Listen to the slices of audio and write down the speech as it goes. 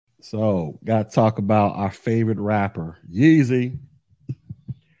So, got to talk about our favorite rapper, Yeezy.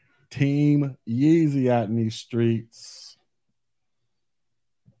 Team Yeezy out in these streets.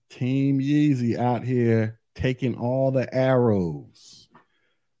 Team Yeezy out here taking all the arrows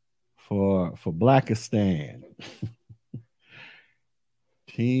for Blackistan.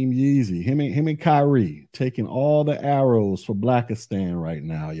 Team Yeezy, him and Kyrie taking all the arrows for Blackistan right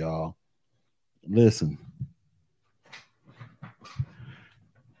now, y'all. Listen,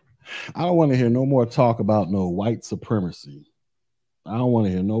 I don't want to hear no more talk about no white supremacy. I don't want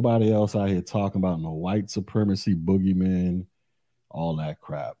to hear nobody else out here talking about no white supremacy, boogeymen, all that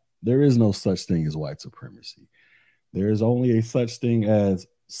crap. There is no such thing as white supremacy. There is only a such thing as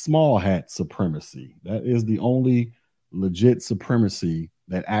small hat supremacy. That is the only legit supremacy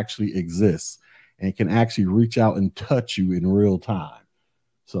that actually exists and can actually reach out and touch you in real time.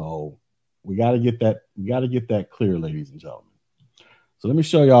 So we got to get that. We got to get that clear, ladies and gentlemen. So let me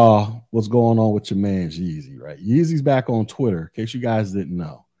show y'all what's going on with your man Yeezy, right? Yeezy's back on Twitter, in case you guys didn't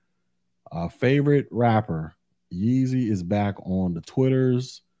know. Our favorite rapper, Yeezy, is back on the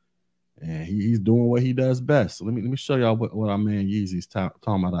Twitters, and he's doing what he does best. So let me show y'all what our man Yeezy's talking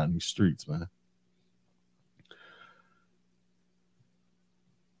about out in these streets, man.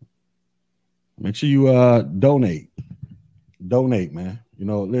 Make sure you donate. Donate, man. You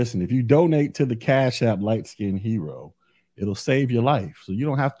know, listen, if you donate to the Cash App Light Skin Hero, it'll save your life. So you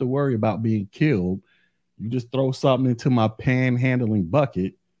don't have to worry about being killed. You just throw something into my panhandling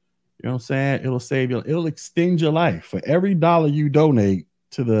bucket. You know what I'm saying? It'll save you. It'll extend your life. For every dollar you donate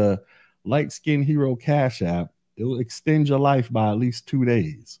to the Light Skin Hero Cash App, it will extend your life by at least 2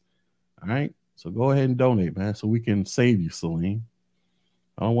 days. All right? So go ahead and donate, man, so we can save you, Celine.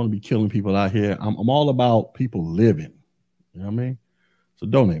 I don't want to be killing people out here. I'm all about people living. You know what I mean? So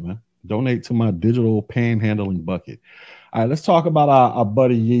donate, man. Donate to my digital panhandling bucket. All right, let's talk about our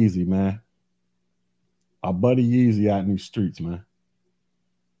buddy Yeezy, man. Our buddy Yeezy out in these streets, man.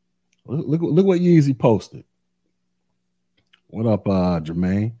 Look what Yeezy posted. What up,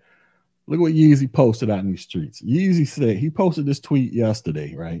 Jermaine? Look what Yeezy posted out in these streets. Yeezy said, he posted this tweet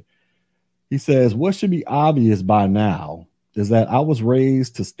yesterday, right? He says, what should be obvious by now is that I was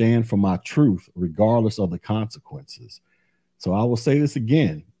raised to stand for my truth regardless of the consequences. So I will say this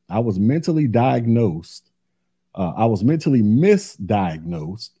again. I was mentally misdiagnosed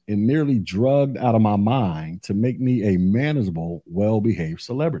and nearly drugged out of my mind to make me a manageable, well-behaved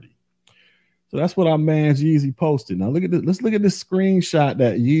celebrity. So that's what our man Yeezy posted. Now look at this. Let's look at this screenshot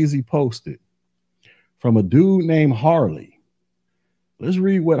that Yeezy posted from a dude named Harley. Let's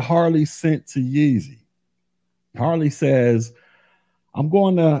read what Harley sent to Yeezy. Harley says, I'm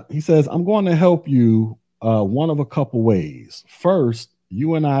going to help you one of a couple ways. First,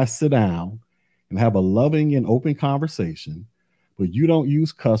 you and I sit down and have a loving and open conversation, but you don't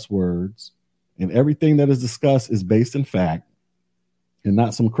use cuss words, and everything that is discussed is based in fact and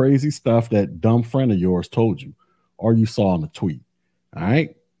not some crazy stuff that dumb friend of yours told you or you saw in a tweet. All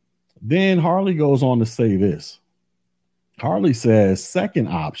right. Then Harley goes on to say this. Harley says, second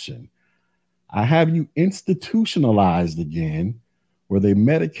option, I have you institutionalized again where they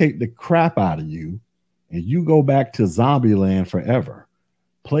medicate the crap out of you and you go back to zombie land forever.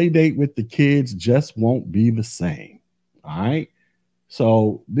 Play date with the kids just won't be the same. All right.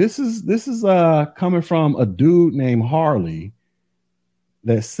 So this is coming from a dude named Harley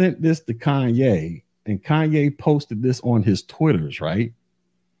that sent this to Kanye, and Kanye posted this on his Twitters, right?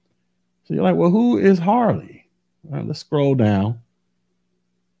 So you're like, well, who is Harley? All right, let's scroll down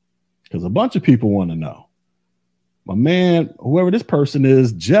because a bunch of people want to know. My man, whoever this person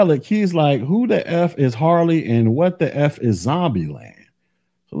is, Jellic, he's like, who the F is Harley and what the F is Zombieland?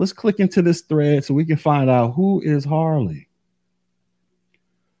 So let's click into this thread so we can find out who is Harley.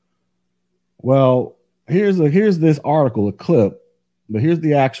 Well, here's this article, a clip, but here's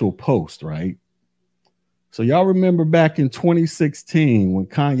the actual post, right? So y'all remember back in 2016 when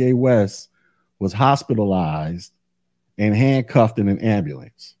Kanye West was hospitalized and handcuffed in an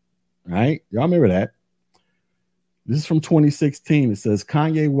ambulance, right? Y'all remember that? This is from 2016. It says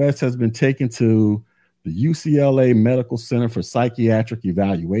Kanye West has been taken to the UCLA Medical Center for Psychiatric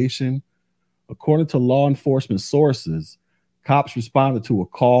Evaluation. According to law enforcement sources, cops responded to a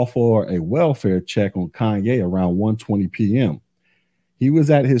call for a welfare check on Kanye around 1:20 p.m. He was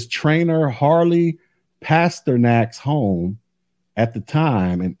at his trainer Harley Pasternak's home at the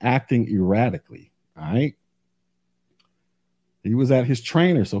time and acting erratically. All right. He was at his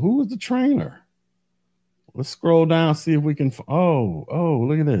trainer. So who was the trainer? Let's scroll down, see if we can. Oh,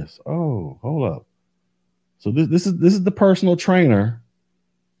 look at this. Oh, hold up. So this is the personal trainer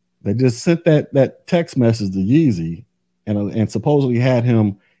that just sent that text message to Yeezy and supposedly had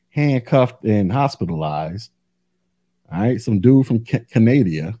him handcuffed and hospitalized. All right, some dude from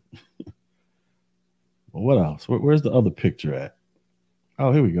Canada. Well, what else? Where's the other picture at?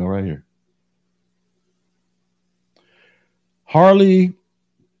 Oh, here we go, right here. Harley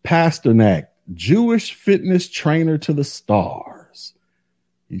Pasternak, Jewish fitness trainer to the stars.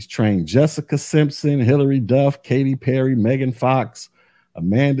 He's trained Jessica Simpson, Hilary Duff, Katy Perry, Megan Fox,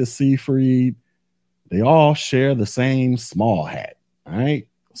 Amanda Seyfried. They all share the same small hat, all right?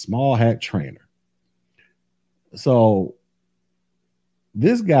 Small hat trainer. So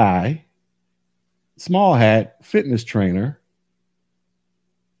this guy, small hat fitness trainer,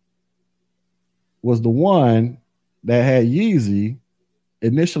 was the one that had Yeezy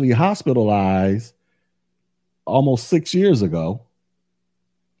initially hospitalized almost 6 years ago,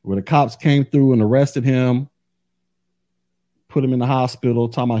 where the cops came through and arrested him, put him in the hospital,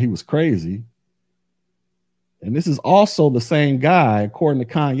 talking about he was crazy. And this is also the same guy, according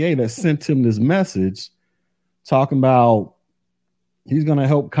to Kanye, that sent him this message talking about he's going to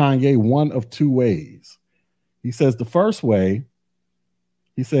help Kanye one of two ways. He says the first way,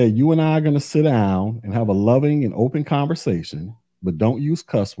 he said, you and I are going to sit down and have a loving and open conversation, but don't use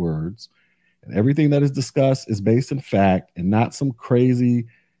cuss words. And everything that is discussed is based in fact and not some crazy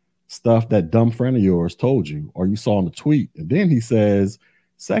stuff that dumb friend of yours told you or you saw in the tweet. And then he says,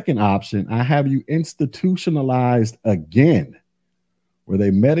 second option, I have you institutionalized again, where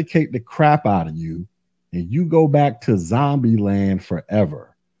they medicate the crap out of you and you go back to zombie land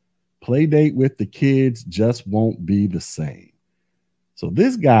forever. Play date with the kids just won't be the same. So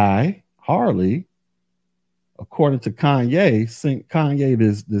this guy, Harley, according to Kanye, sent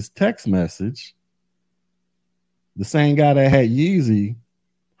Kanye this text message. The same guy that had Yeezy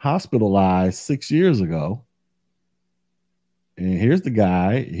hospitalized 6 years ago. And here's the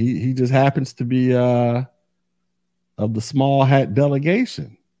guy. He just happens to be of the small hat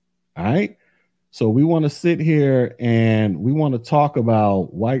delegation. All right. So we want to sit here and we want to talk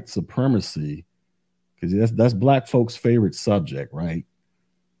about white supremacy because that's black folks' favorite subject, right?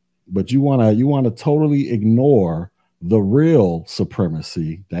 But you want to totally ignore the real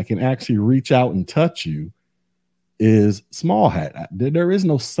supremacy that can actually reach out and touch you is small hat. There is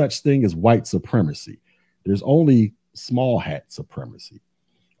no such thing as white supremacy. There's only small hat supremacy.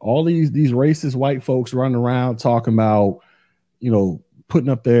 All these racist white folks running around talking about, putting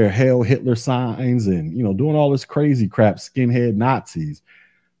up their Hail Hitler signs and, doing all this crazy crap, skinhead Nazis.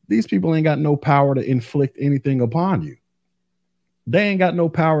 These people ain't got no power to inflict anything upon you. They ain't got no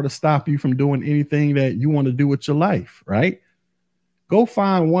power to stop you from doing anything that you want to do with your life, right? Go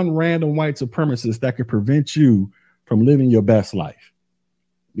find one random white supremacist that could prevent you from living your best life.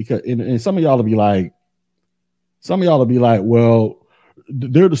 Because and some of y'all will be like, well,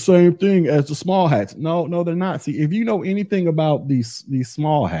 they're the same thing as the small hats. No, they're not. See, if you know anything about these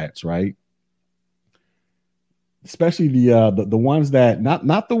small hats, right? Especially the ones that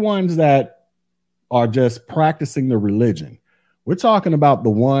not the ones that are just practicing the religion. We're talking about the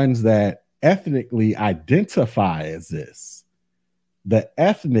ones that ethnically identify as this. The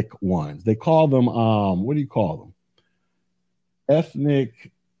ethnic ones. They call them what do you call them?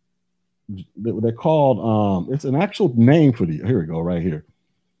 Ethnic. They're called it's an actual name for the. Here we go, right here.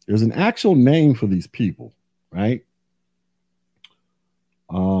 There's an actual name for these people, right?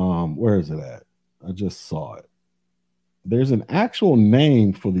 Where is it at? I just saw it. There's an actual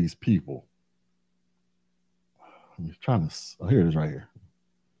name for these people. I'm trying to. Oh, here it is, right here.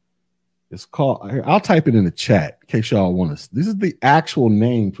 It's called. I'll type it in the chat in case y'all want to. This is the actual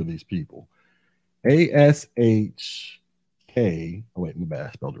name for these people. ASHK. Oh wait, my bad.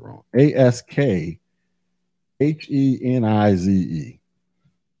 I spelled it wrong. ASKHENIZE.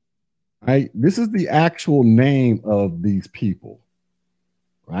 Right. This is the actual name of these people.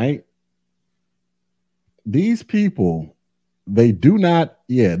 Right. These people, they do not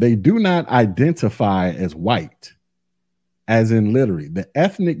identify as white, as in literally the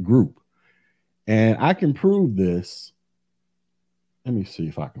ethnic group. And I can prove this. Let me see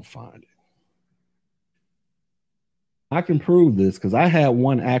if I can find it. I can prove this because I had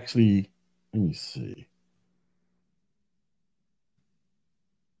one actually. Let me see.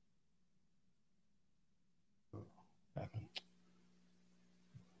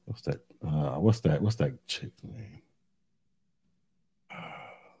 What's that? What's that chick's name? Let's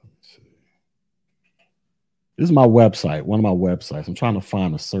see. This is my website, one of my websites. I'm trying to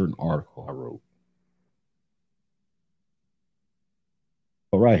find a certain article I wrote.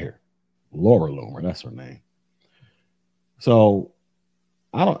 Oh, right here. Laura Loomer, that's her name. So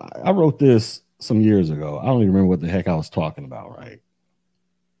I wrote this some years ago. I don't even remember what the heck I was talking about, right?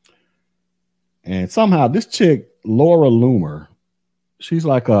 And somehow this chick, Laura Loomer, she's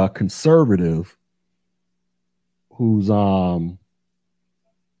like a conservative who's one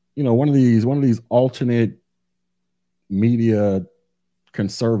of these alternate media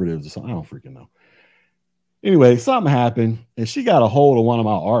conservatives or something. I don't freaking know. Anyway, something happened and she got a hold of one of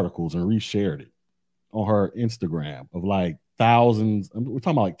my articles and reshared it on her Instagram of like thousands. We're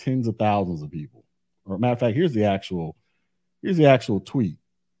talking about like tens of thousands of people. Or matter of fact, here's the actual tweet.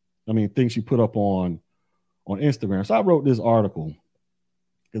 I mean, thing she put up on Instagram. So I wrote this article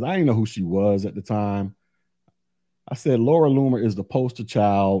because I didn't know who she was at the time. I said Laura Loomer is the poster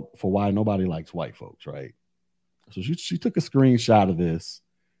child for why nobody likes white folks, right? So she took a screenshot of this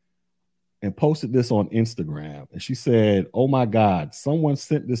and posted this on Instagram. And she said, "Oh my God, someone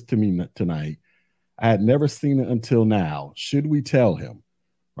sent this to me tonight. I had never seen it until now. Should we tell him?"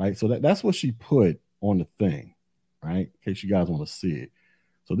 Right? So that's what she put on the thing, right? In case you guys want to see it.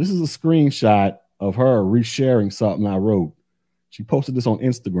 So this is a screenshot of her resharing something I wrote. She posted this on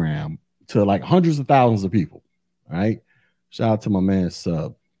Instagram to like hundreds of thousands of people, right? Shout out to my man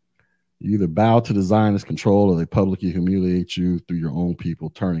Sub. You either bow to the Zionist control or they publicly humiliate you through your own people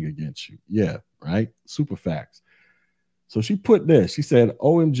turning against you. Yeah, right? Super facts. So she put this. She said,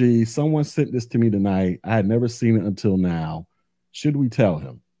 "OMG, someone sent this to me tonight. I had never seen it until now. Should we tell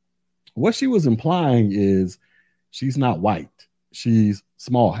him?" What she was implying is she's not white. She's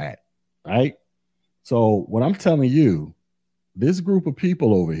small hat, right? So what I'm telling you, this group of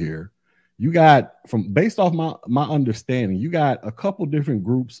people over here, you got, from based off my understanding, you got a couple different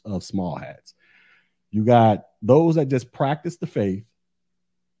groups of small hats. You got those that just practice the faith,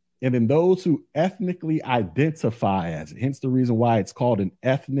 and then those who ethnically identify as it. Hence the reason why it's called an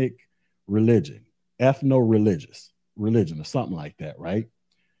ethnic religion, ethno-religious religion or something like that, right?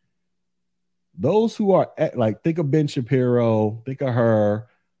 Those who are like, think of Ben Shapiro, think of her,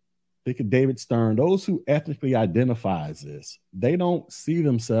 think of David Stern. Those who ethnically identify as this, they don't see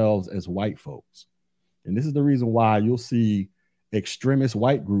themselves as white folks. And this is the reason why you'll see extremist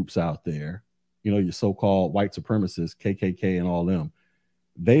white groups out there, your so-called white supremacists, KKK and all them.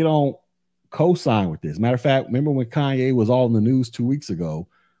 They don't co-sign with this. Matter of fact, remember when Kanye was all in the news 2 weeks ago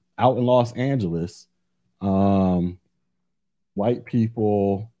out in Los Angeles, white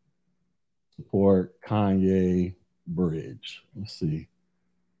people support Kanye bridge. Let's see.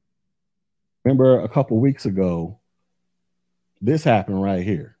 Remember a couple weeks ago, this happened right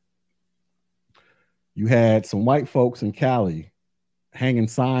here. You had some white folks in Cali hanging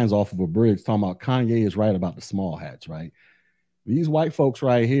signs off of a bridge talking about Kanye is right about the small hats, right? These white folks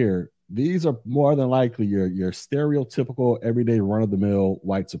right here, these are more than likely your stereotypical everyday run-of-the-mill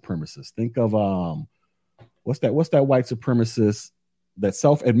white supremacists. Think of what's that white supremacist, that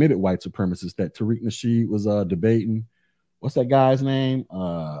self-admitted white supremacist that Tariq Nasheed was debating. What's that guy's name?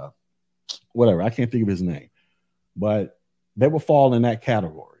 Whatever, I can't think of his name, but they will fall in that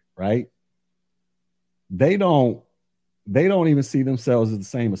category, right? They don't even see themselves as the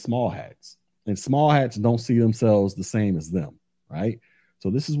same as small hats, and small hats don't see themselves the same as them, right? So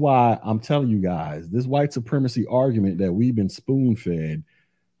this is why I'm telling you guys, this white supremacy argument that we've been spoon-fed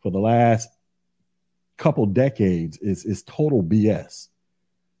for the last couple decades is total BS.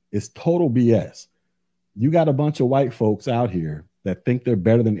 It's total BS. You got a bunch of white folks out here that think they're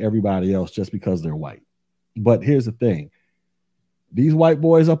better than everybody else just because they're white. But here's the thing. These white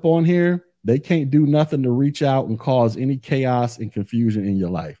boys up on here, they can't do nothing to reach out and cause any chaos and confusion in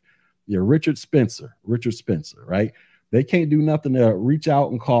your life. You're Richard Spencer, right? They can't do nothing to reach out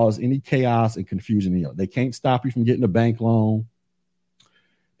and cause any chaos and confusion in your life. They can't stop you from getting a bank loan.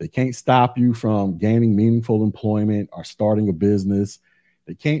 They can't stop you from gaining meaningful employment or starting a business.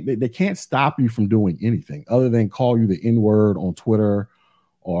 They can't stop you from doing anything other than call you the N-word on Twitter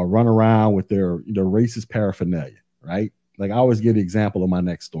or run around with their racist paraphernalia, right? Like I always give the example of my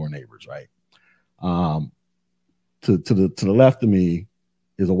next door neighbors, right? To the left of me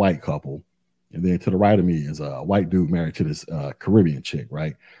is a white couple, and then to the right of me is a white dude married to this Caribbean chick,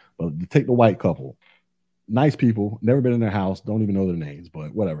 right? But to take the white couple, nice people, never been in their house, don't even know their names,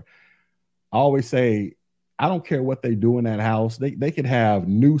 but whatever. I always say, I don't care what they do in that house. They could have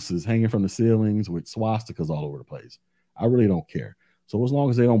nooses hanging from the ceilings with swastikas all over the place. I really don't care. So as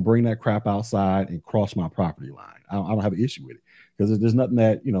long as they don't bring that crap outside and cross my property line, I don't have an issue with it, because there's nothing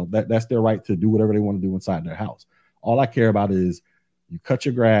that's their right to do whatever they want to do inside their house. All I care about is you cut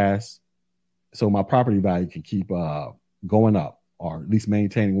your grass so my property value can keep going up, or at least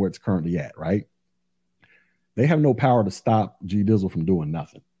maintaining where it's currently at, right? They have no power to stop G Dizzle from doing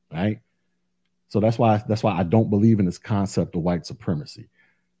nothing, right? So that's why I don't believe in this concept of white supremacy.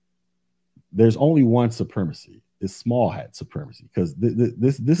 There's only one supremacy. It's small hat supremacy, because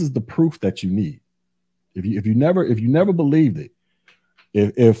this is the proof that you need. If you never believed it,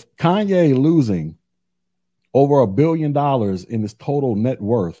 If Kanye losing over $1 billion in his total net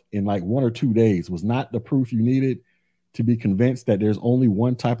worth in like 1 or 2 days was not the proof you needed to be convinced that there's only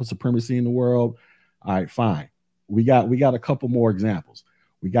one type of supremacy in the world, all right, fine. We got a couple more examples.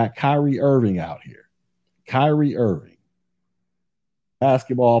 We got Kyrie Irving out here. Kyrie Irving,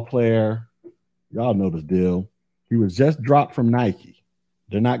 basketball player. Y'all know the deal. He was just dropped from Nike.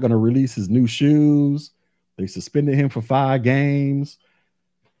 They're not going to release his new shoes. They suspended him for 5 games.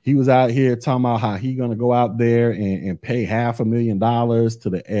 He was out here talking about how he's going to go out there and pay $500,000 to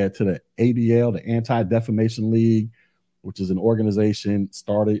the ADL, the Anti-Defamation League, which is an organization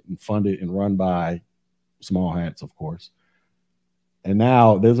started and funded and run by small hats, of course. And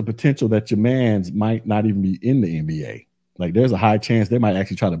now there's a potential that your mans might not even be in the NBA. Like there's a high chance they might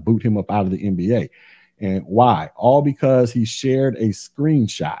actually try to boot him up out of the NBA. And why? All because he shared a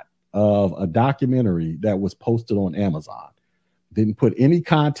screenshot of a documentary that was posted on Amazon. Didn't put any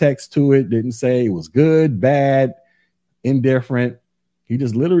context to it. Didn't say it was good, bad, indifferent. He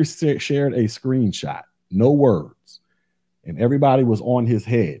just literally shared a screenshot. No words. And everybody was on his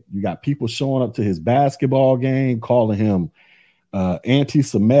head. You got people showing up to his basketball game, calling him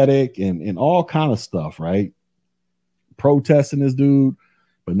anti-Semitic and all kind of stuff, right? Protesting this dude.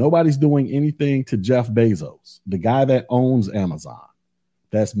 But nobody's doing anything to Jeff Bezos, the guy that owns Amazon,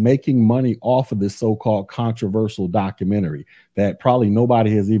 that's making money off of this so-called controversial documentary that probably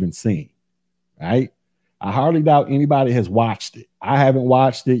nobody has even seen, right? I hardly doubt anybody has watched it. I haven't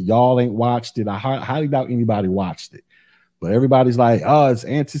watched it. Y'all ain't watched it. I highly doubt anybody watched it. But everybody's like, oh, it's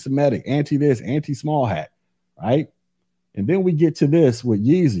anti-Semitic, anti-this, anti-small hat, right? And then we get to this with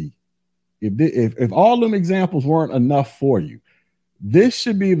Yeezy. If all them examples weren't enough for you, this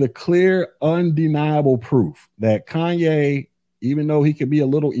should be the clear, undeniable proof that Kanye, even though he can be a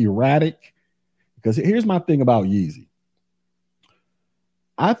little erratic, because here's my thing about Yeezy.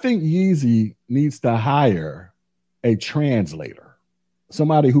 I think Yeezy needs to hire a translator,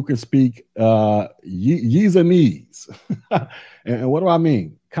 somebody who can speak Yeezanese. And what do I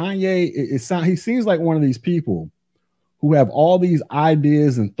mean? Kanye, he seems like one of these people who have all these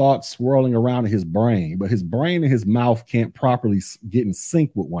ideas and thoughts swirling around in his brain, but his brain and his mouth can't properly get in sync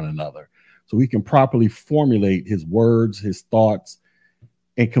with one another. So he can properly formulate his words, his thoughts,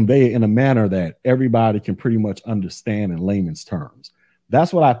 and convey it in a manner that everybody can pretty much understand in layman's terms.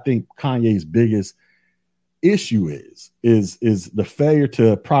 That's what I think Kanye's biggest issue is the failure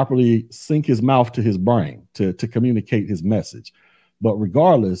to properly sync his mouth to his brain to communicate his message. But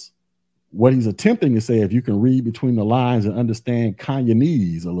regardless, what he's attempting to say, if you can read between the lines and understand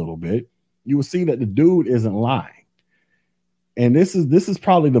Kanyeese a little bit, you will see that the dude isn't lying. And this is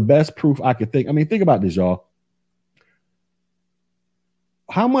probably the best proof I could think. I mean, think about this, y'all.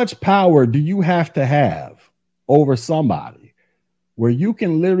 How much power do you have to have over somebody where you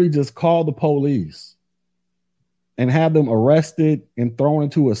can literally just call the police and have them arrested and thrown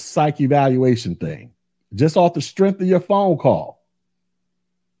into a psych evaluation thing just off the strength of your phone call?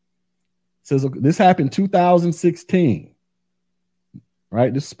 It says this happened 2016,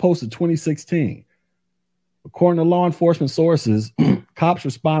 right? This is posted 2016. According to law enforcement sources, cops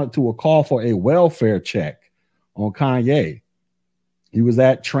responded to a call for a welfare check on Kanye. He was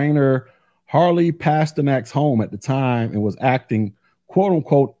at trainer Harley Pasternak's home at the time and was acting, quote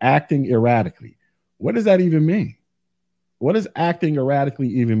unquote, acting erratically. What does that even mean? What does acting erratically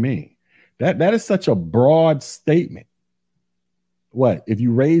even mean? That is such a broad statement. What if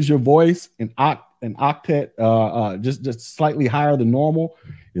you raise your voice an octet, just slightly higher than normal?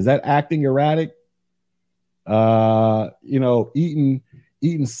 Is that acting erratic?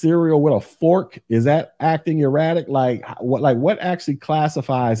 Eating cereal with a fork, is that acting erratic? What actually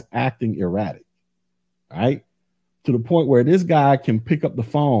classifies acting erratic? Right? To the point where this guy can pick up the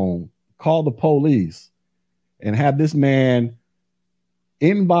phone, call the police, and have this man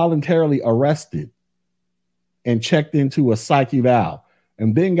involuntarily arrested and checked into a psych eval,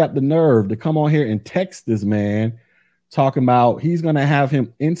 and then got the nerve to come on here and text this man talking about he's going to have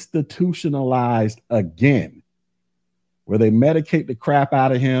him institutionalized again, where they medicate the crap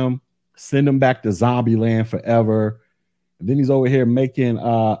out of him, send him back to zombie land forever. And then he's over here making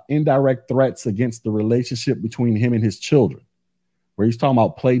indirect threats against the relationship between him and his children, where he's talking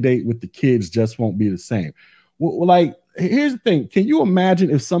about play date with the kids just won't be the same. Well, like, here's the thing. Can you imagine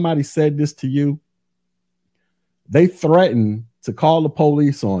if somebody said this to you? They threaten to call the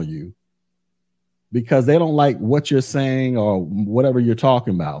police on you because they don't like what you're saying or whatever you're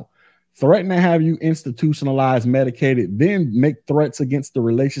talking about. Threaten to have you institutionalized, medicated, then make threats against the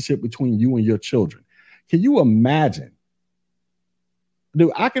relationship between you and your children. Can you imagine?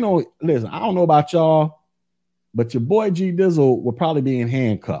 Dude, I can only listen. I don't know about y'all, But your boy G Dizzle will probably be in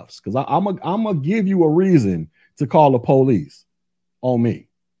handcuffs because I'm gonna give you a reason to call the police on me.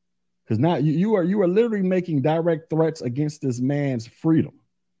 Because now you are literally making direct threats against this man's freedom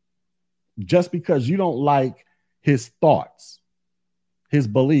just because you don't like his thoughts, his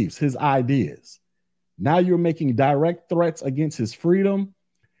beliefs, his ideas. Now you're making direct threats against his freedom,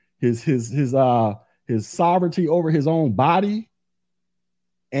 his sovereignty over his own body,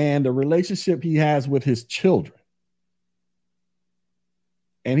 and the relationship he has with his children.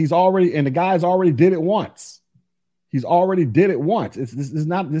 And the guy's already did it once. He's already did it once. This is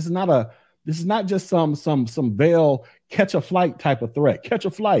not just some veil catch a flight type of threat. Catch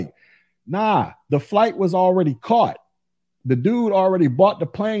a flight. Nah, the flight was already caught. The dude already bought the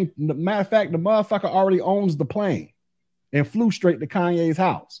plane. Matter of fact, the motherfucker already owns the plane and flew straight to Kanye's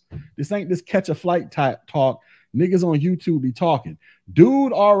house. This ain't this catch a flight type talk. Niggas on YouTube be talking.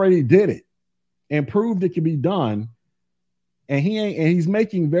 Dude already did it and proved it can be done. And he's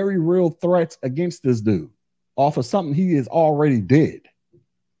making very real threats against this dude off of something he has already did.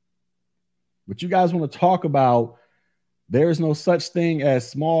 But you guys want to talk about there's no such thing as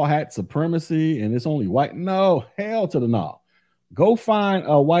small hat supremacy and it's only white. No, hell to the no. Go find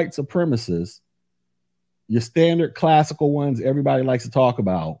a white supremacist, your standard classical ones everybody likes to talk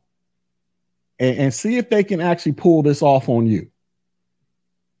about, and see if they can actually pull this off on you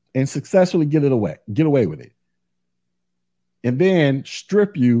and successfully get away with it. And then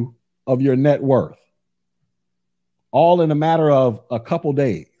strip you of your net worth. All in a matter of a couple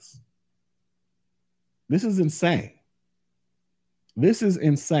days. This is insane. This is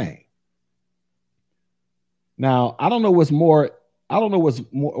insane. Now, I don't know what's more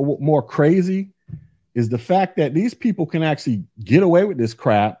crazy is the fact that these people can actually get away with this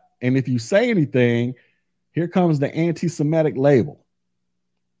crap. And if you say anything, here comes the anti-Semitic label.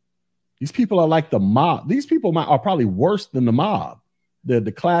 These people are like the mob. These people are probably worse than the mob,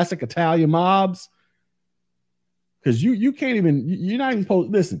 the classic Italian mobs. Because you can't even, you're not even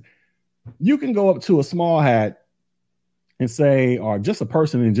supposed, listen, you can go up to a small hat and say, or just a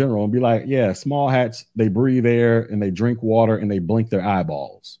person in general and be like, yeah, small hats, they breathe air and they drink water and they blink their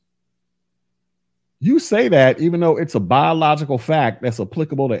eyeballs. You say that even though it's a biological fact that's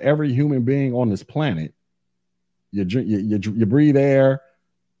applicable to every human being on this planet. You breathe air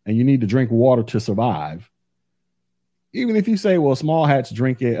and you need to drink water to survive. Even if you say, well, small hats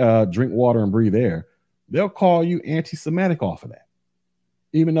drink water and breathe air, they'll call you anti-Semitic off of that,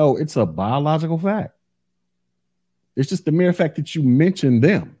 even though it's a biological fact. It's just the mere fact that you mention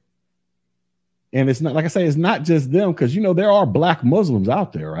them. And it's not, like I say, it's not just them, because, you know, there are black Muslims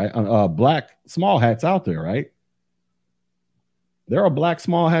out there, right? Black small hats out there, right? There are black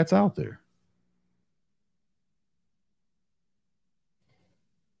small hats out there.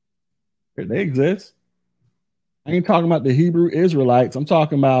 They exist. I ain't talking about the Hebrew Israelites. I'm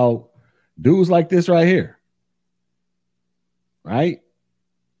talking about dudes like this right here. Right?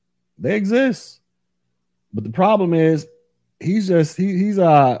 They exist. But the problem is he's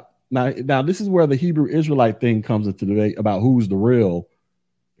now this is where the Hebrew Israelite thing comes into debate about who's the real.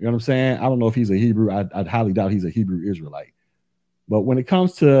 You know what I'm saying? I don't know if he's a Hebrew. I'd highly doubt he's a Hebrew Israelite. But when it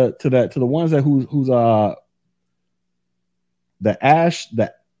comes to the ones that who's the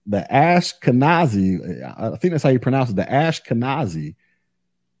Ashkenazi, I think that's how you pronounce it, the Ashkenazi.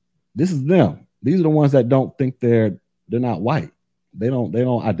 This is them. These are the ones that don't think they're not white. They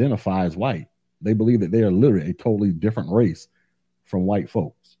don't identify as white. They believe that they are literally a totally different race from white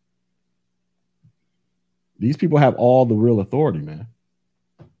folks. These people have all the real authority, man.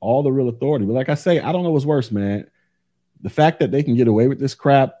 All the real authority. But like I say, I don't know what's worse, man. The fact that they can get away with this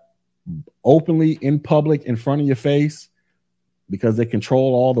crap openly in public in front of your face because they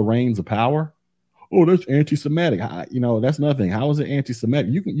control all the reins of power. Oh, that's anti-Semitic. That's nothing. How is it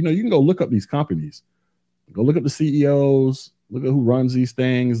anti-Semitic? You can go look up these companies. Go look up the CEOs, look at who runs these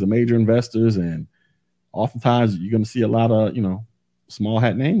things, the major investors, and oftentimes you're going to see a lot of, small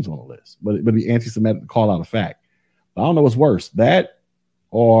hat names on the list. But it'd be anti-Semitic to call out a fact. But I don't know what's worse, that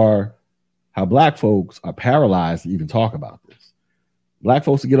or how black folks are paralyzed to even talk about this. Black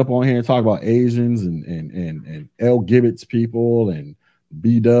folks to get up on here and talk about Asians and L. Gibbets people and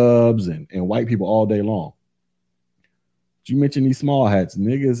B-dubs and white people all day long. But you mentioned these small hats,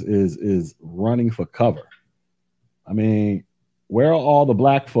 niggas is running for cover. I mean, where are all the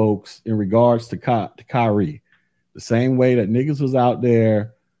black folks in regards to Kyrie? The same way that niggas was out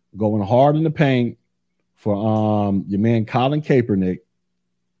there going hard in the paint for your man Colin Kaepernick,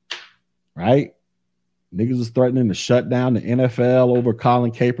 right? Niggas was threatening to shut down the NFL over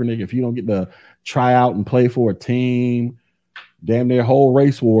Colin Kaepernick if you don't get to try out and play for a team. Damn near whole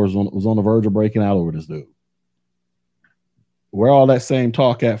race wars was on the verge of breaking out over this dude. Where all that same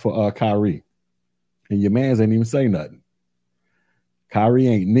talk at for Kyrie? And your mans ain't even say nothing. Kyrie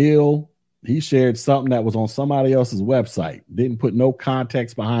ain't kneel. He shared something that was on somebody else's website. Didn't put no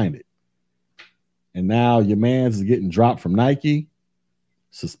context behind it. And now your man's is getting dropped from Nike,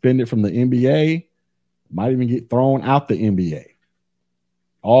 suspended from the NBA, might even get thrown out the NBA.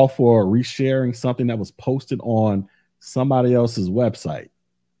 All for resharing something that was posted on somebody else's website.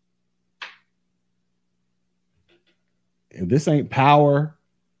 If this ain't power,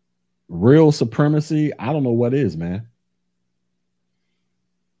 real supremacy, I don't know what is, man.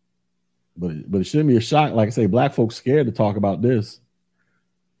 But it shouldn't be a shock. Like I say, black folks scared to talk about this.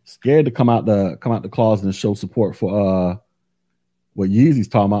 Scared to come out the closet and show support for what Yeezy's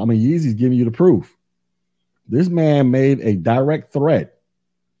talking about. I mean, Yeezy's giving you the proof. This man made a direct threat,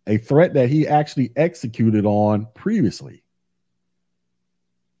 a threat that he actually executed on previously.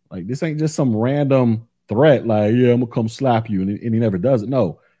 Like, this ain't just some random threat, like, yeah, I'm gonna come slap you, and he never does it.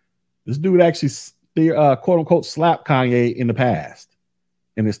 No, this dude actually quote unquote slapped Kanye in the past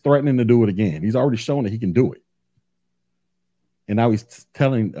and is threatening to do it again. He's already shown that he can do it. And now he's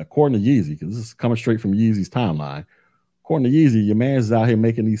telling, according to Yeezy, because this is coming straight from Yeezy's timeline, according to Yeezy, your man's out here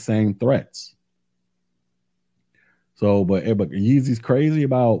making these same threats. So, but Yeezy's crazy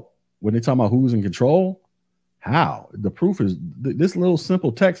about when they talk about who's in control. How? The proof is this little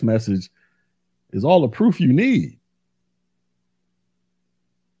simple text message is all the proof you need.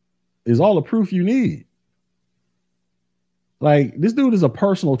 Is all the proof you need. Like, this dude is a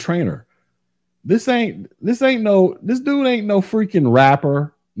personal trainer. This dude ain't no freaking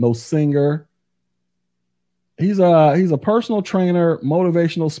rapper, no singer. He's a personal trainer,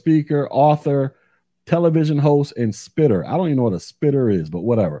 motivational speaker, author, television host, and spitter. I don't even know what a spitter is, but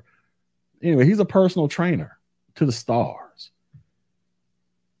whatever. Anyway, he's a personal trainer to the stars.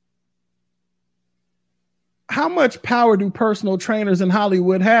 How much power do personal trainers in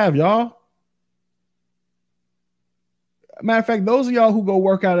Hollywood have, y'all? Matter of fact, those of y'all who go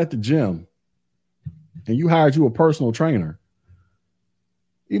work out at the gym and you hired you a personal trainer,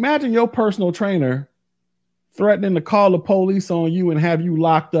 imagine your personal trainer threatening to call the police on you and have you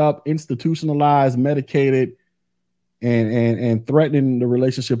locked up, institutionalized, medicated, and threatening the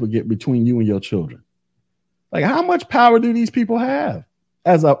relationship between you and your children. Like, how much power do these people have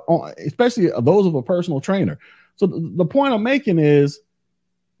especially those of a personal trainer? So the point I'm making is,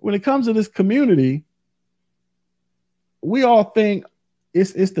 when it comes to this community, we all think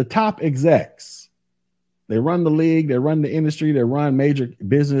it's the top execs. They run the league, they run the industry, they run major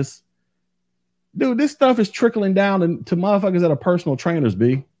business. Dude, this stuff is trickling down to motherfuckers that are personal trainers,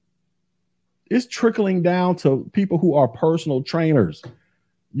 B. It's trickling down to people who are personal trainers.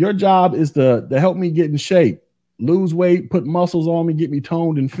 Your job is to help me get in shape, lose weight, put muscles on me, get me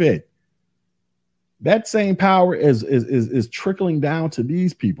toned and fit. That same power is trickling down to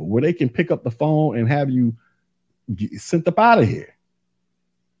these people, where they can pick up the phone and have you sent up out of here.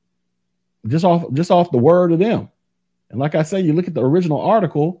 Just off the word of them. And like I say, you look at the original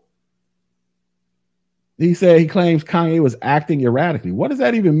article, he claims Kanye was acting erratically. What does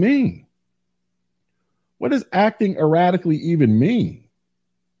that even mean? What does acting erratically even mean?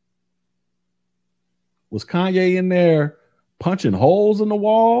 Was Kanye in there punching holes in the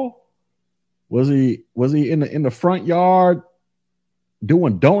wall? Was he in the front yard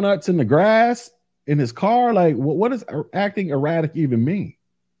doing donuts in the grass in his car? Like, what does acting erratic even mean?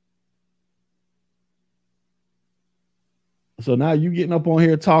 So now you getting up on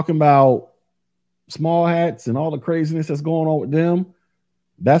here talking about small hats and all the craziness that's going on with them.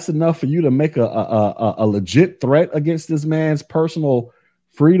 That's enough for you to make a legit threat against this man's personal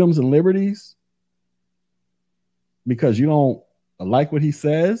freedoms and liberties because you don't like what he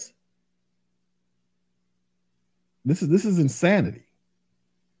says. This is insanity.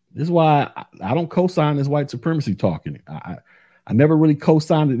 This is why I don't co-sign this white supremacy talking. I never really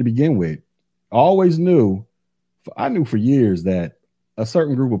co-signed it to begin with. I knew for years that a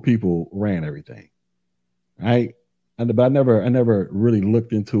certain group of people ran everything, right? But I never really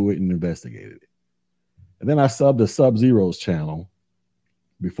looked into it and investigated it. And then I subbed to Sub-Zero's channel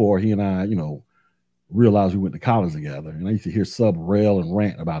before he and I, realized we went to college together. And I used to hear Sub rail and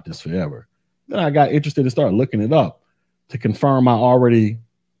rant about this forever. Then I got interested and started looking it up to confirm my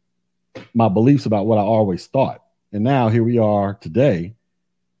beliefs about what I always thought. And now here we are today.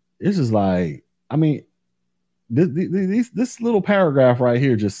 This is like, I mean, this little paragraph right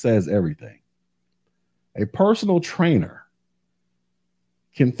here just says everything. A personal trainer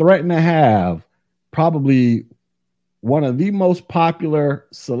can threaten to have probably one of the most popular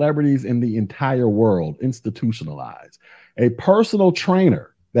celebrities in the entire world institutionalized. A personal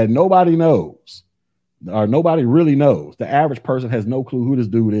trainer that nobody knows or nobody really knows. The average person has no clue who this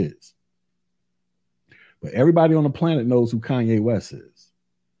dude is. But everybody on the planet knows who Kanye West is.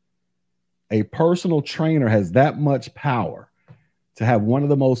 A personal trainer has that much power to have one of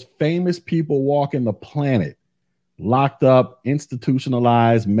the most famous people walking the planet locked up,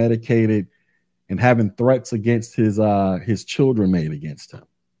 institutionalized, medicated, and having threats against his children made against him.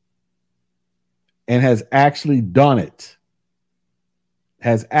 And has actually done it.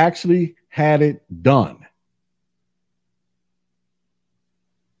 Has actually had it done.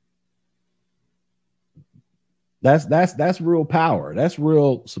 That's real power. That's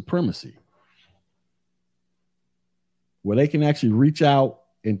real supremacy. Where they can actually reach out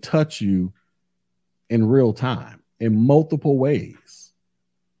and touch you in real time in multiple ways.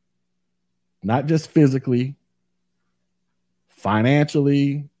 Not just physically,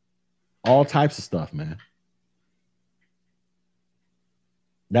 financially, all types of stuff, man.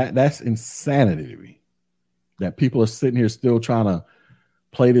 That's insanity to me. That people are sitting here still trying to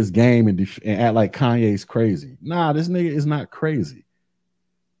play this game and act like Kanye's crazy. Nah, this nigga is not crazy.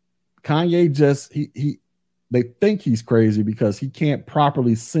 Kanye just they think he's crazy because he can't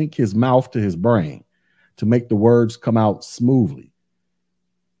properly sync his mouth to his brain to make the words come out smoothly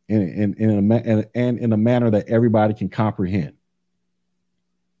and in a manner that everybody can comprehend.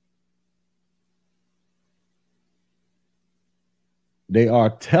 They are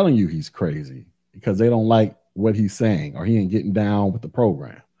telling you he's crazy because they don't like what he's saying or he ain't getting down with the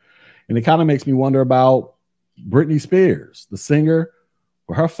program. And it kind of makes me wonder about Britney Spears, the singer,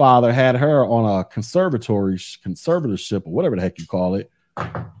 where her father had her on a conservatorship or whatever the heck you call it,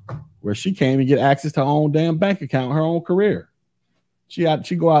 where she can't even get access to her own damn bank account, her own career. She used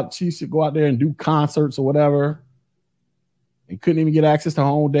to go out there and do concerts or whatever and couldn't even get access to her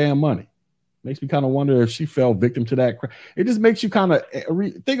own damn money. Makes me kind of wonder if she fell victim to that. It just makes you kind of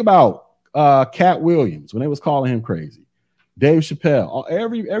think about Cat Williams when they was calling him crazy. Dave Chappelle,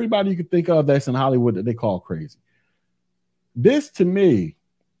 everybody you could think of that's in Hollywood that they call crazy. This to me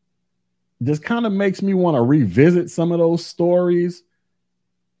just kind of makes me want to revisit some of those stories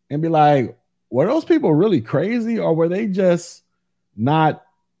and be like, were those people really crazy or were they just not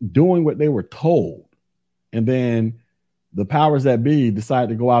doing what they were told? And then the powers that be decide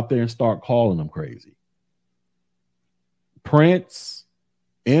to go out there and start calling them crazy. Prince,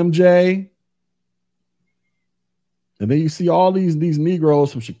 MJ, and then you see all these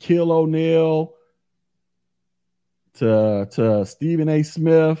Negroes from Shaquille O'Neal to Stephen A.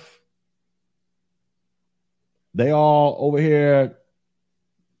 Smith. They all over here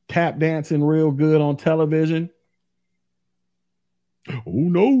tap dancing real good on television. Oh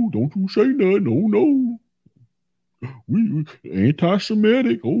no, don't you say nothing. Oh no. We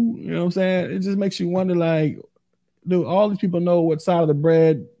anti-Semitic. Oh, you know what I'm saying? It just makes you wonder, like, dude, all these people know what side of the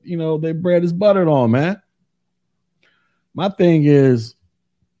bread, their bread is buttered on, man. My thing is,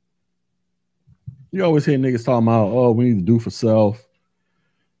 you always hear niggas talking about, oh, we need to do for self.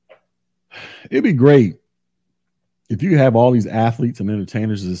 It'd be great if you have all these athletes and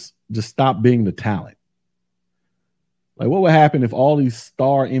entertainers just stop being the talent. Like, what would happen if all these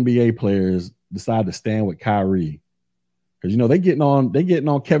star NBA players decide to stand with Kyrie? Because they getting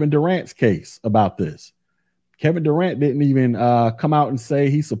on Kevin Durant's case about this. Kevin Durant didn't even come out and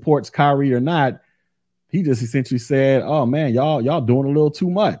say he supports Kyrie or not. He just essentially said, "Oh man, y'all doing a little too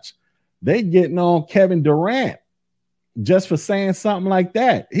much." They getting on Kevin Durant just for saying something like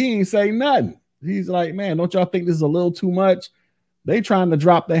that. He ain't say nothing. He's like, "Man, don't y'all think this is a little too much?" They trying to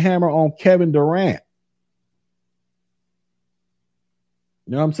drop the hammer on Kevin Durant.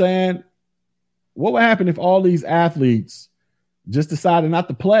 You know what I'm saying? What would happen if all these athletes just decided not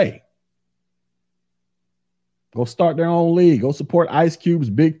to play? Go start their own league. Go support Ice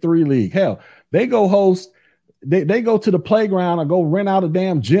Cube's Big 3 League. Hell, they go host, they go to the playground or go rent out a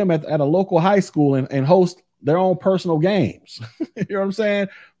damn gym at a local high school and host their own personal games. You know what I'm saying?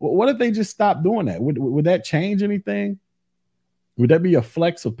 What if they just stopped doing that? Would that change anything? Would that be a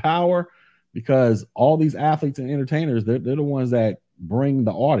flex of power? Because all these athletes and entertainers, they're the ones that bring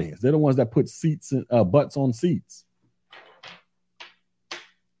the audience. They're the ones that put butts on seats.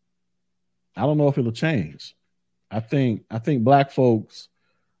 I don't know if it'll change. I think black folks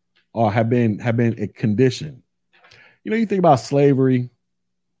have been conditioned. You think about slavery.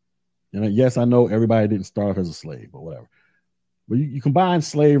 Yes, I know everybody didn't start off as a slave or whatever. But you combine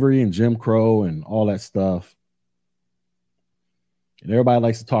slavery and Jim Crow and all that stuff. And everybody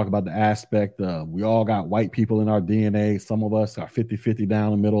likes to talk about the aspect of we all got white people in our DNA. Some of us are 50-50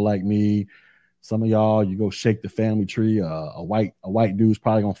 down the middle like me. Some of y'all, you go shake the family tree. A white dude's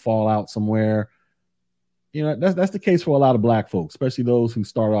probably going to fall out somewhere. That's the case for a lot of black folks, especially those who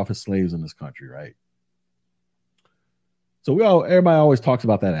started off as slaves in this country, right? So everybody always talks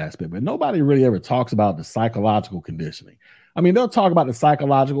about that aspect, but nobody really ever talks about the psychological conditioning. I mean, they'll talk about the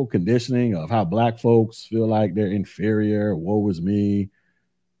psychological conditioning of how black folks feel like they're inferior, woe is me.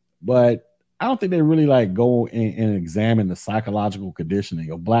 But I don't think they really like go and examine the psychological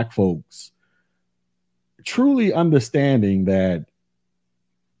conditioning of black folks truly understanding that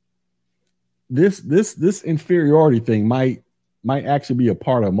this inferiority thing might actually be a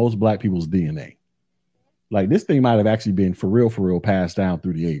part of most black people's DNA. Like this thing might have actually been for real passed down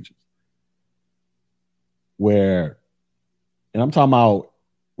through the ages. And I'm talking about,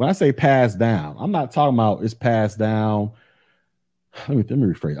 when I say passed down, I'm not talking about it's passed down. Let me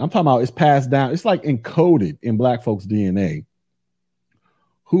rephrase. I'm talking about it's passed down. It's like encoded in black folks' DNA.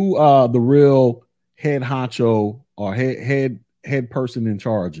 Who the real head honcho or head person in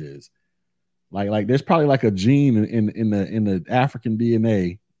charge is. Like there's probably like a gene in the African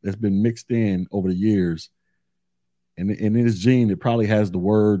DNA that's been mixed in over the years. And in this gene, it probably has the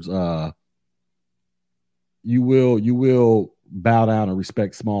words, you will bow down and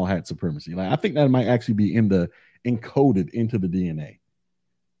respect small hat supremacy. Like I think that might actually be encoded into the DNA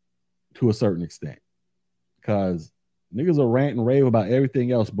to a certain extent. Because niggas will rant and rave about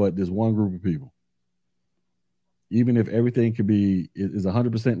everything else but this one group of people. Even if everything is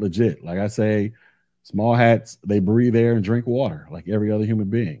 100% legit. Like I say, small hats, they breathe air and drink water like every other human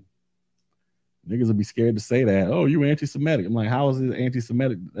being. Niggas will be scared to say that. Oh, you anti-Semitic. I'm like, how is it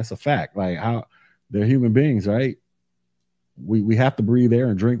anti-Semitic? That's a fact. Like how they're human beings, right? We have to breathe air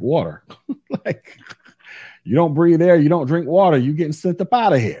and drink water. Like you don't breathe air, you don't drink water, you getting sent up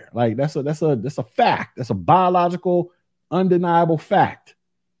out of here. Like that's a fact. That's a biological, undeniable fact.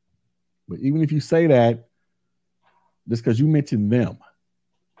 But even if you say that, just because you mentioned them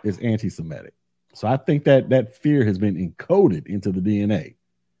is anti-Semitic. So I think that fear has been encoded into the DNA.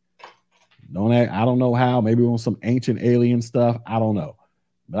 I don't know how, maybe on some ancient alien stuff. I don't know.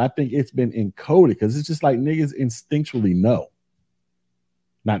 But I think it's been encoded because it's just like niggas instinctually know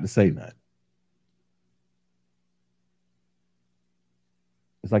not to say nothing.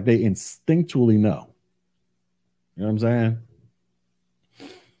 It's like they instinctually know. You know what I'm saying?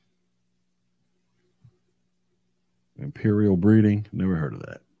 Imperial breeding. Never heard of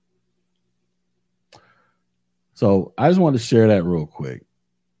that. So I just wanted to share that real quick.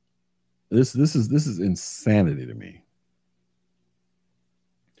 This is insanity to me.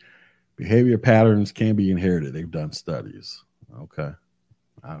 Behavior patterns can be inherited. They've done studies. Okay.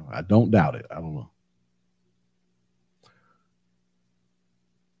 I don't doubt it. I don't know.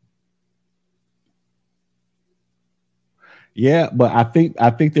 Yeah, but I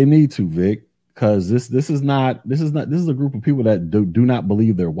think they need to, Vic, because this is a group of people that do not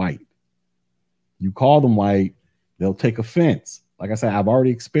believe they're white. You call them white, they'll take offense. Like I said, I've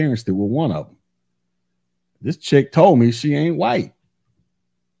already experienced it with one of them. This chick told me she ain't white.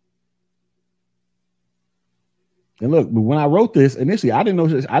 And look, when I wrote this initially, I didn't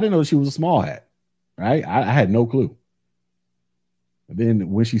know she was a small hat. Right? I had no clue. And then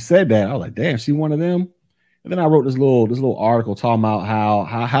when she said that, I was like, damn, she one of them. And then I wrote this little article talking about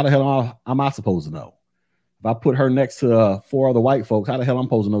how the hell am I supposed to know? If I put her next to 4 other white folks, how the hell I'm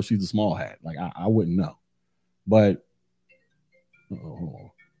supposed to know she's a small hat? Like I wouldn't know. But hold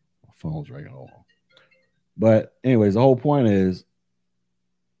on. My phone's ringing. Hold on. But anyways, the whole point is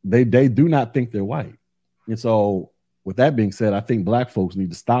they do not think they're white. And so with that being said, I think black folks need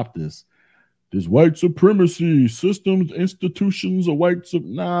to stop this. There's white supremacy, systems, institutions of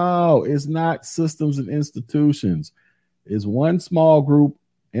no, it's not systems and institutions. It's one small group.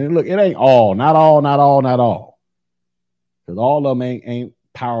 And look, it ain't not all. Because all of them ain't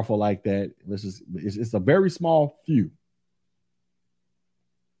powerful like that. It's a very small few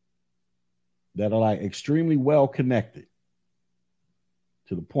that are like extremely well connected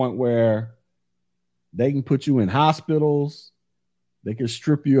to the point where they can put you in hospitals. They can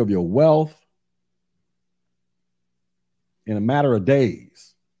strip you of your wealth in a matter of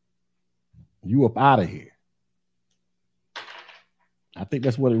days. You up out of here. I think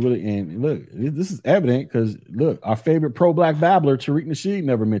that's what it really, and look, this is evident because look, our favorite pro-black babbler, Tariq Nasheed,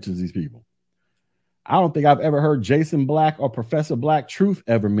 never mentions these people. I don't think I've ever heard Jason Black or Professor Black Truth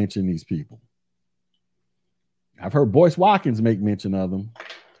ever mention these people. I've heard Boyce Watkins make mention of them,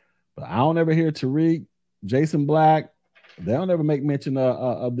 but I don't ever hear Tariq, Jason Black. They don't ever make mention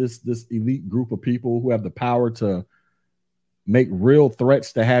of this elite group of people who have the power to make real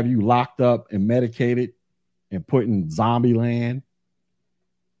threats to have you locked up and medicated and put in zombie land.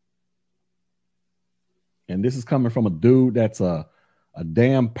 And this is coming from a dude that's a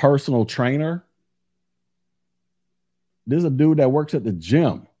damn personal trainer. This is a dude that works at the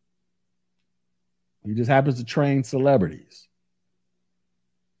gym. He just happens to train celebrities.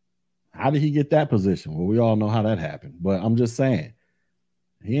 How did he get that position? Well, we all know how that happened. But I'm just saying,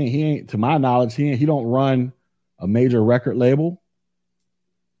 he ain't to my knowledge, he don't run a major record label.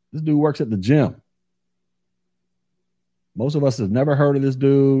 This dude works at the gym. Most of us have never heard of this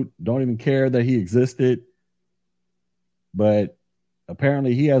dude, don't even care that he existed. But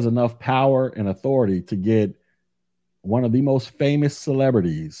apparently he has enough power and authority to get one of the most famous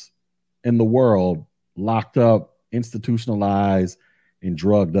celebrities in the world locked up, institutionalized, and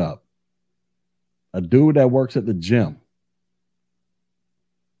drugged up. A dude that works at the gym.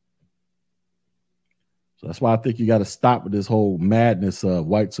 So that's why I think you got to stop with this whole madness of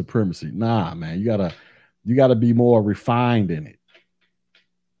white supremacy. Nah, man, you gotta be more refined in it.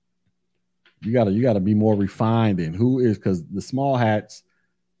 You gotta be more refined in who is, because the small hats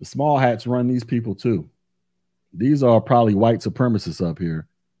run these people too. These are probably white supremacists up here,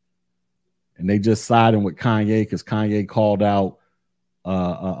 and they just siding with Kanye because Kanye called out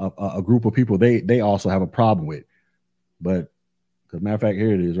a group of people they also have a problem with. But because matter of fact,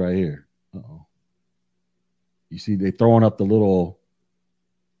 here it is right here. Uh-oh. You see, they throwing up the little,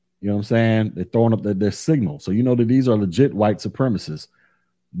 you know what I'm saying? They're throwing up their signal. So you know that these are legit white supremacists.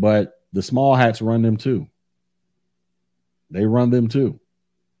 But the small hats run them too. They run them too.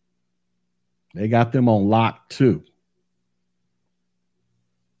 They got them on lock too.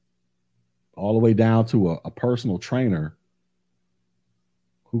 All the way down to a personal trainer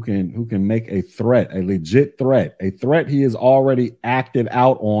who can make a threat, a legit threat, a threat he has already acted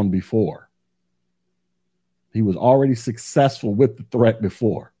out on before. He was already successful with the threat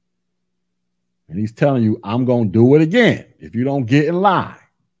before. And he's telling you, I'm going to do it again if you don't get in line.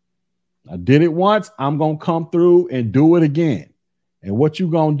 I did it once. I'm going to come through and do it again. And what you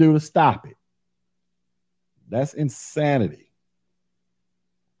going to do to stop it? That's insanity.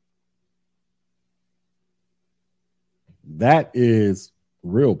 That is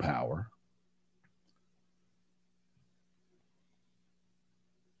real power.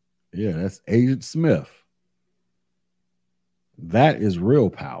 Yeah, that's Agent Smith. That is real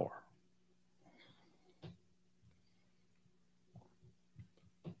power.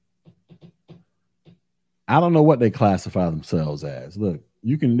 I don't know what they classify themselves as. Look,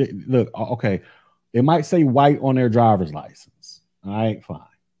 you can look, okay, it might say white on their driver's license. All right, fine.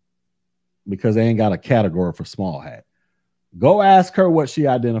 Because they ain't got a category for small hat. Go ask her what she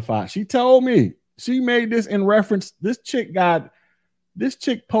identified. She told me she made this in reference. This chick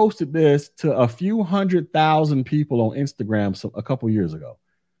posted this to a few 100,000 people on Instagram a couple years ago.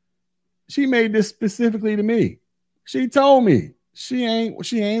 She made this specifically to me. She told me she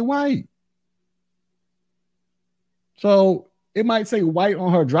ain't white. So it might say white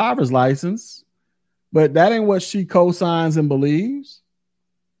on her driver's license, but that ain't what she co-signs and believes.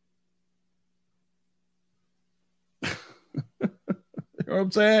 You know what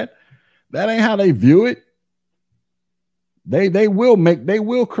I'm saying? That ain't how they view it. They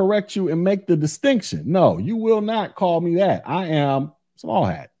will correct you and make the distinction. No, you will not call me that. I am small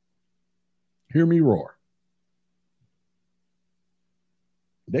hat. Hear me roar.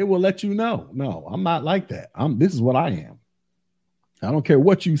 They will let you know. No, I'm not like that. This is what I am. I don't care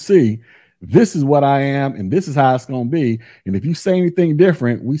what you see. This is what I am, and this is how it's going to be. And if you say anything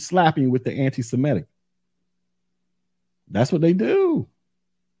different, we slap you with the anti-Semitic. That's what they do.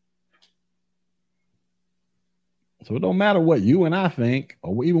 So it don't matter what you and I think,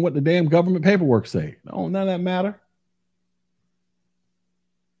 or even what the damn government paperwork say. No, none of that matter.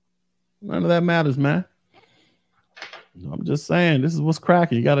 None of that matters, man. I'm just saying, this is what's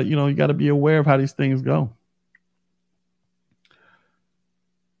cracking. You gotta be aware of how these things go.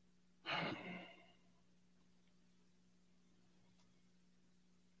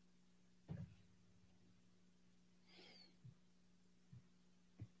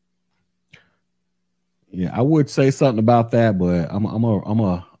 Yeah, I would say something about that, but I'm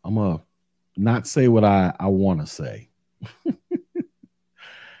a not say what I want to say. Because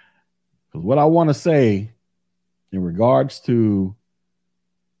what I want to say in regards to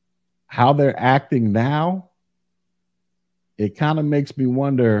how they're acting now, it kind of makes me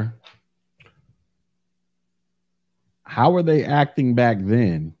wonder, how are they acting back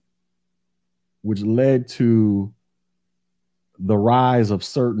then, which led to the rise of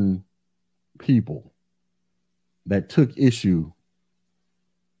certain people that took issue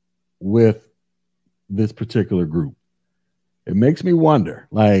with this particular group. It makes me wonder,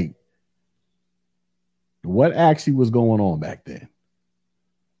 like, what actually was going on back then?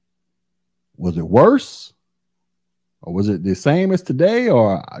 Was it worse? Or was it the same as today?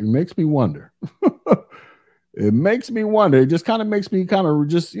 Or it makes me wonder. It makes me wonder. It just kind of makes me kind of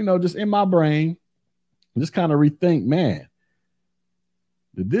just in my brain, just kind of rethink, man,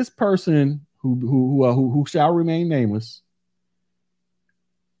 did this person who shall remain nameless,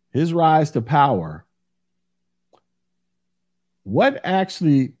 his rise to power, what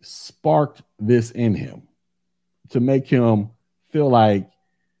actually sparked this in him to make him feel like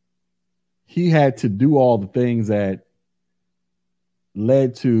he had to do all the things that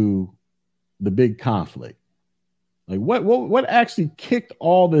led to the big conflict? Like what actually kicked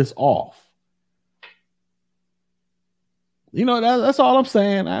all this off? You know, that's all I'm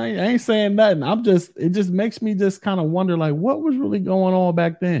saying. I ain't saying nothing. It just makes me just kind of wonder, like, what was really going on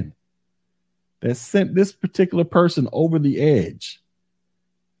back then that sent this particular person over the edge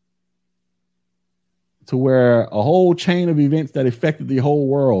to where a whole chain of events that affected the whole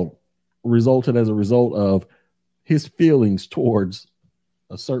world resulted as a result of his feelings towards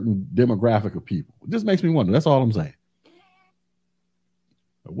a certain demographic of people. It just makes me wonder. That's all I'm saying.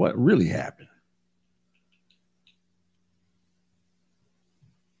 What really happened?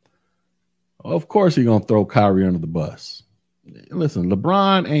 Of course he's going to throw Kyrie under the bus. Listen,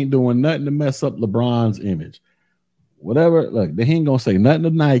 LeBron ain't doing nothing to mess up LeBron's image. Whatever, look, he ain't going to say nothing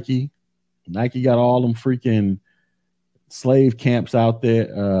to Nike. Nike got all them freaking slave camps out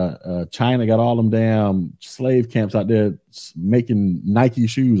there. China got all them damn slave camps out there making Nike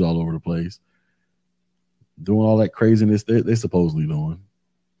shoes all over the place. Doing all that craziness they're supposedly doing.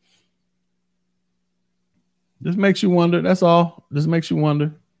 Just makes you wonder. That's all. Just makes you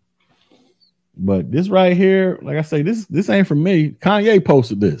wonder. But this right here, like I say, this ain't from me. Kanye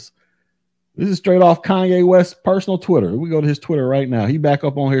posted this. This is straight off Kanye West's personal Twitter. We go to his Twitter right now. He back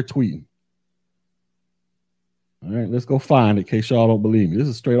up on here tweeting. All right, let's go find it in case y'all don't believe me. This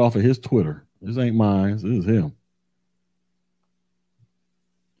is straight off of his Twitter. This ain't mine. This is him.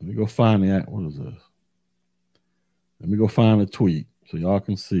 Let me go find that. What is this? Let me go find the tweet so y'all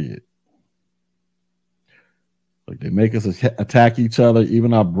can see it. Like, they make us attack each other,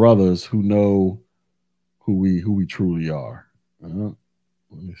 even our brothers who know who we truly are. Let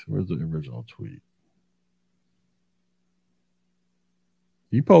me see, where's the original tweet?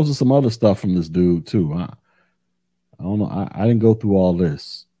 He posted some other stuff from this dude too. I don't know. I didn't go through all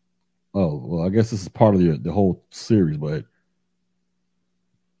this. Oh, well, I guess this is part of the whole series, but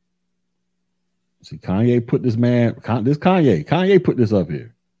see, Kanye put this man, Kanye put this up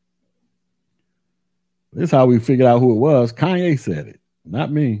here. This is how we figured out who it was. Kanye said it,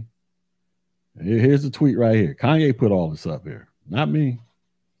 not me. Here's the tweet right here. Kanye put all this up here, not me.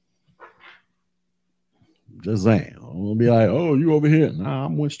 Just saying. I'm going to be like, oh, you over here. Nah, I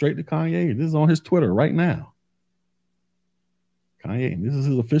went straight to Kanye. This is on his Twitter right now. Kanye, this is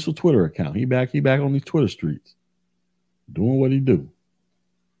his official Twitter account. He back on these Twitter streets. Doing what he do.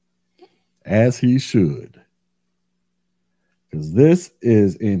 As he should. Because this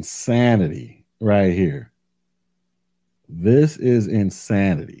is insanity. Right here. This is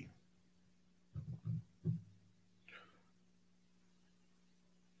insanity.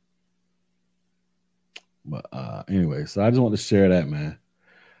 But anyway, so I just want to share that, man.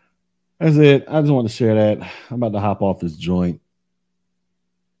 That's it. I just want to share that. I'm about to hop off this joint.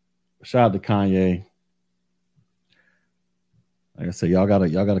 Shout out to Kanye. Like I said, y'all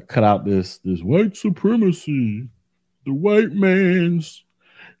gotta cut out this white supremacy. The white man's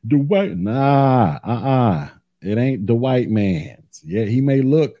it ain't the white man's. Yeah, he may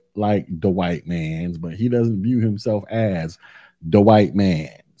look like the white man's, but he doesn't view himself as the white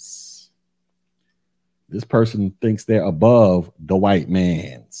man's. This person thinks they're above the white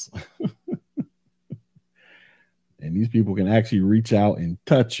man's. And these people can actually reach out and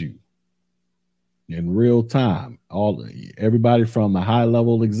touch you in real time. Everybody from the high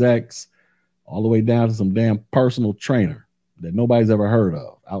level execs all the way down to some damn personal trainer that nobody's ever heard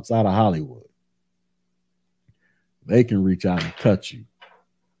of outside of Hollywood. They can reach out and touch you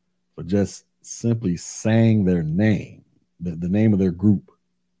for just simply saying their name, the name of their group,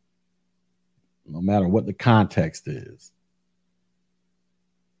 no matter what the context is.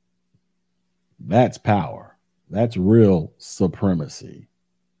 That's power. That's real supremacy.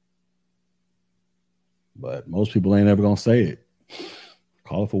 But most people ain't ever going to say it.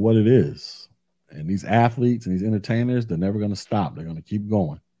 Call it for what it is. And these athletes and these entertainers, they're never going to stop. They're going to keep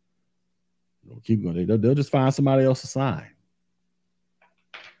going. They'll just find somebody else to sign.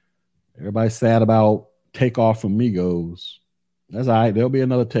 Everybody's sad about Takeoff from Migos. That's all right. There'll be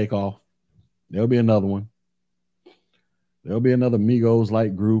another Takeoff. There'll be another one. There'll be another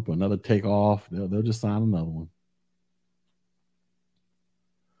Migos-like group, another Takeoff. They'll just sign another one.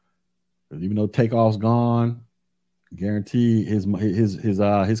 Even though Takeoff's gone, guarantee his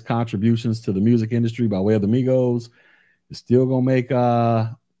contributions to the music industry by way of the Migos is still gonna make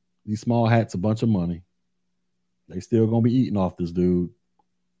these small hats a bunch of money. They still gonna be eating off this dude.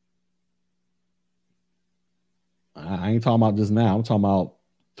 I ain't talking about just now. I'm talking about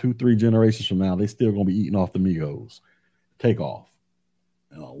 2-3 generations from now. They still gonna be eating off the Migos. Take off,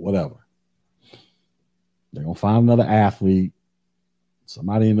 whatever. They're gonna find another athlete,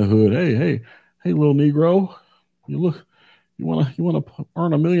 somebody in the hood. Hey, little Negro, you wanna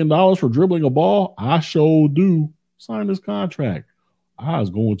earn $1 million for dribbling a ball? I sure do. Sign this contract. I was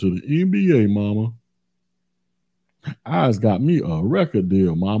going to the NBA, mama. I's got me a record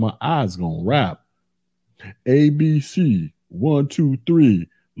deal, mama. I's gonna rap. ABC 1, 2, 3.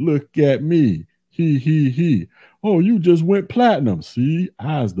 Look at me. He. Oh, you just went platinum. See,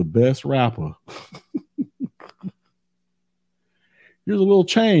 I's the best rapper. Here's a little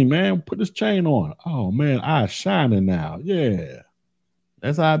chain, man. Put this chain on. Oh man, I's shining now. Yeah.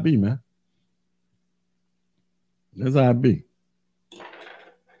 That's how it be, man. That's how it be.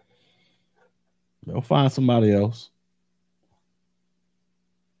 They'll find somebody else.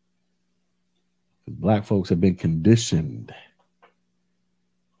 Black folks have been conditioned.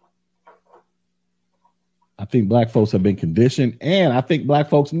 I think black folks have been conditioned, and I think black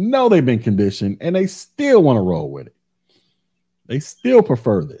folks know they've been conditioned, and they still want to roll with it. They still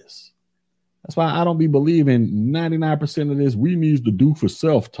prefer this. That's why I don't be believing 99% of this we need to do for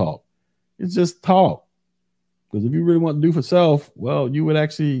self talk. It's just talk. Because if you really want to do for self, well, you would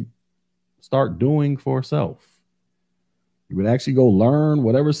actually start doing for self. You would actually go learn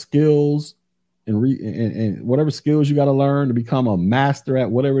whatever skills and whatever skills you got to learn to become a master at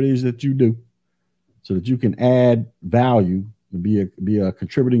whatever it is that you do, so that you can add value and be a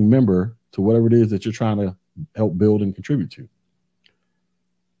contributing member to whatever it is that you're trying to help build and contribute to.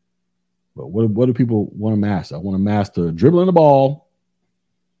 But what do people want to master? I want to master dribbling the ball,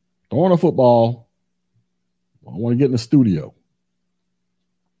 throwing a football. I want to get in the studio.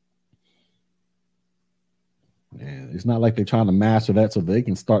 And it's not like they're trying to master that so they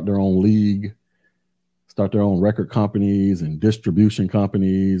can start their own league, start their own record companies and distribution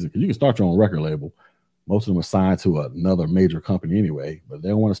companies. You can start your own record label. Most of them are signed to another major company anyway, but they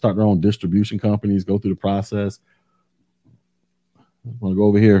don't want to start their own distribution companies, go through the process. I want to go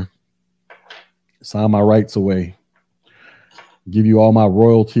over here, sign my rights away, give you all my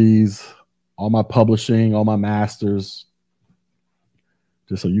royalties, all my publishing, all my masters,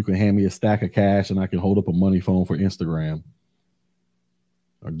 just so you can hand me a stack of cash and I can hold up a money phone for Instagram.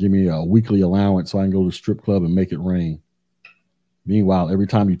 Or give me a weekly allowance so I can go to the strip club and make it rain. Meanwhile, every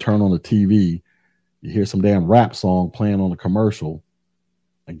time you turn on the TV, you hear some damn rap song playing on a commercial.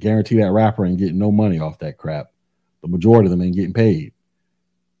 I guarantee that rapper ain't getting no money off that crap. The majority of them ain't getting paid.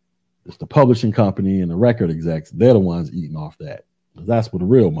 It's the publishing company and the record execs. They're the ones eating off that. That's where the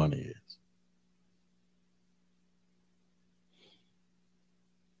real money is.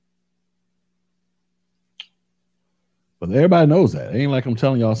 But everybody knows that. It ain't like I'm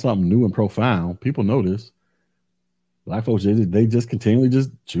telling y'all something new and profound. People know this. Black folks, they just continually just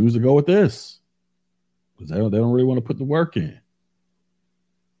choose to go with this because they don't really want to put the work in.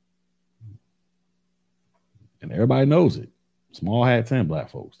 And everybody knows it. Small hats and black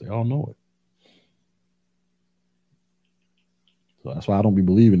folks, they all know it. So that's why I don't be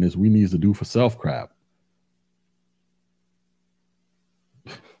believing this. We need to do for self crap.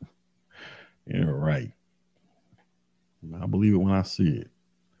 You're right. I believe it when I see it.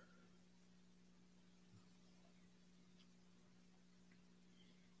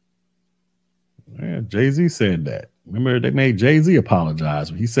 Yeah, Jay-Z said that. Remember, they made Jay-Z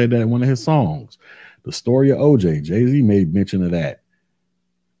apologize when he said that in one of his songs. The story of OJ. Jay-Z made mention of that.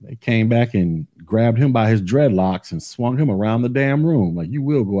 They came back and grabbed him by his dreadlocks and swung him around the damn room. Like, you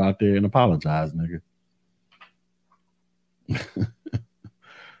will go out there and apologize, nigga.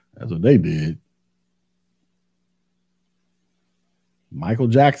 That's what they did. Michael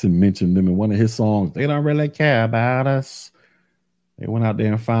Jackson mentioned them in one of his songs. They don't really care about us. They went out there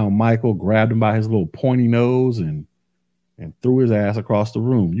and found Michael, grabbed him by his little pointy nose and threw his ass across the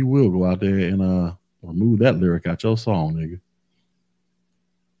room. You will go out there and remove that lyric out your song, nigga.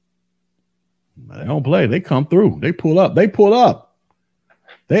 They don't play. They come through. They pull up. They pull up.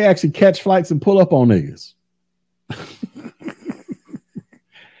 They actually catch flights and pull up on niggas.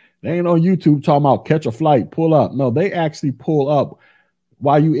 They ain't on YouTube talking about catch a flight, pull up. No, they actually pull up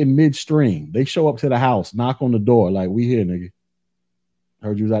while you in midstream. They show up to the house, knock on the door, like, we here, nigga.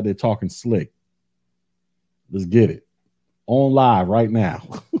 Heard you was out there talking slick. Let's get it. On live right now.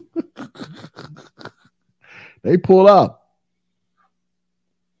 They pull up.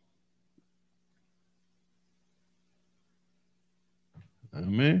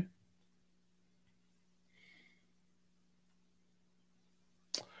 Amen.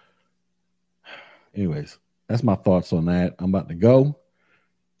 Anyways, that's my thoughts on that. I'm about to go.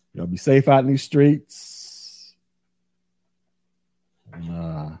 Y'all be safe out in these streets.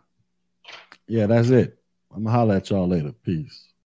 And, yeah, that's it. I'm gonna holler at y'all later. Peace.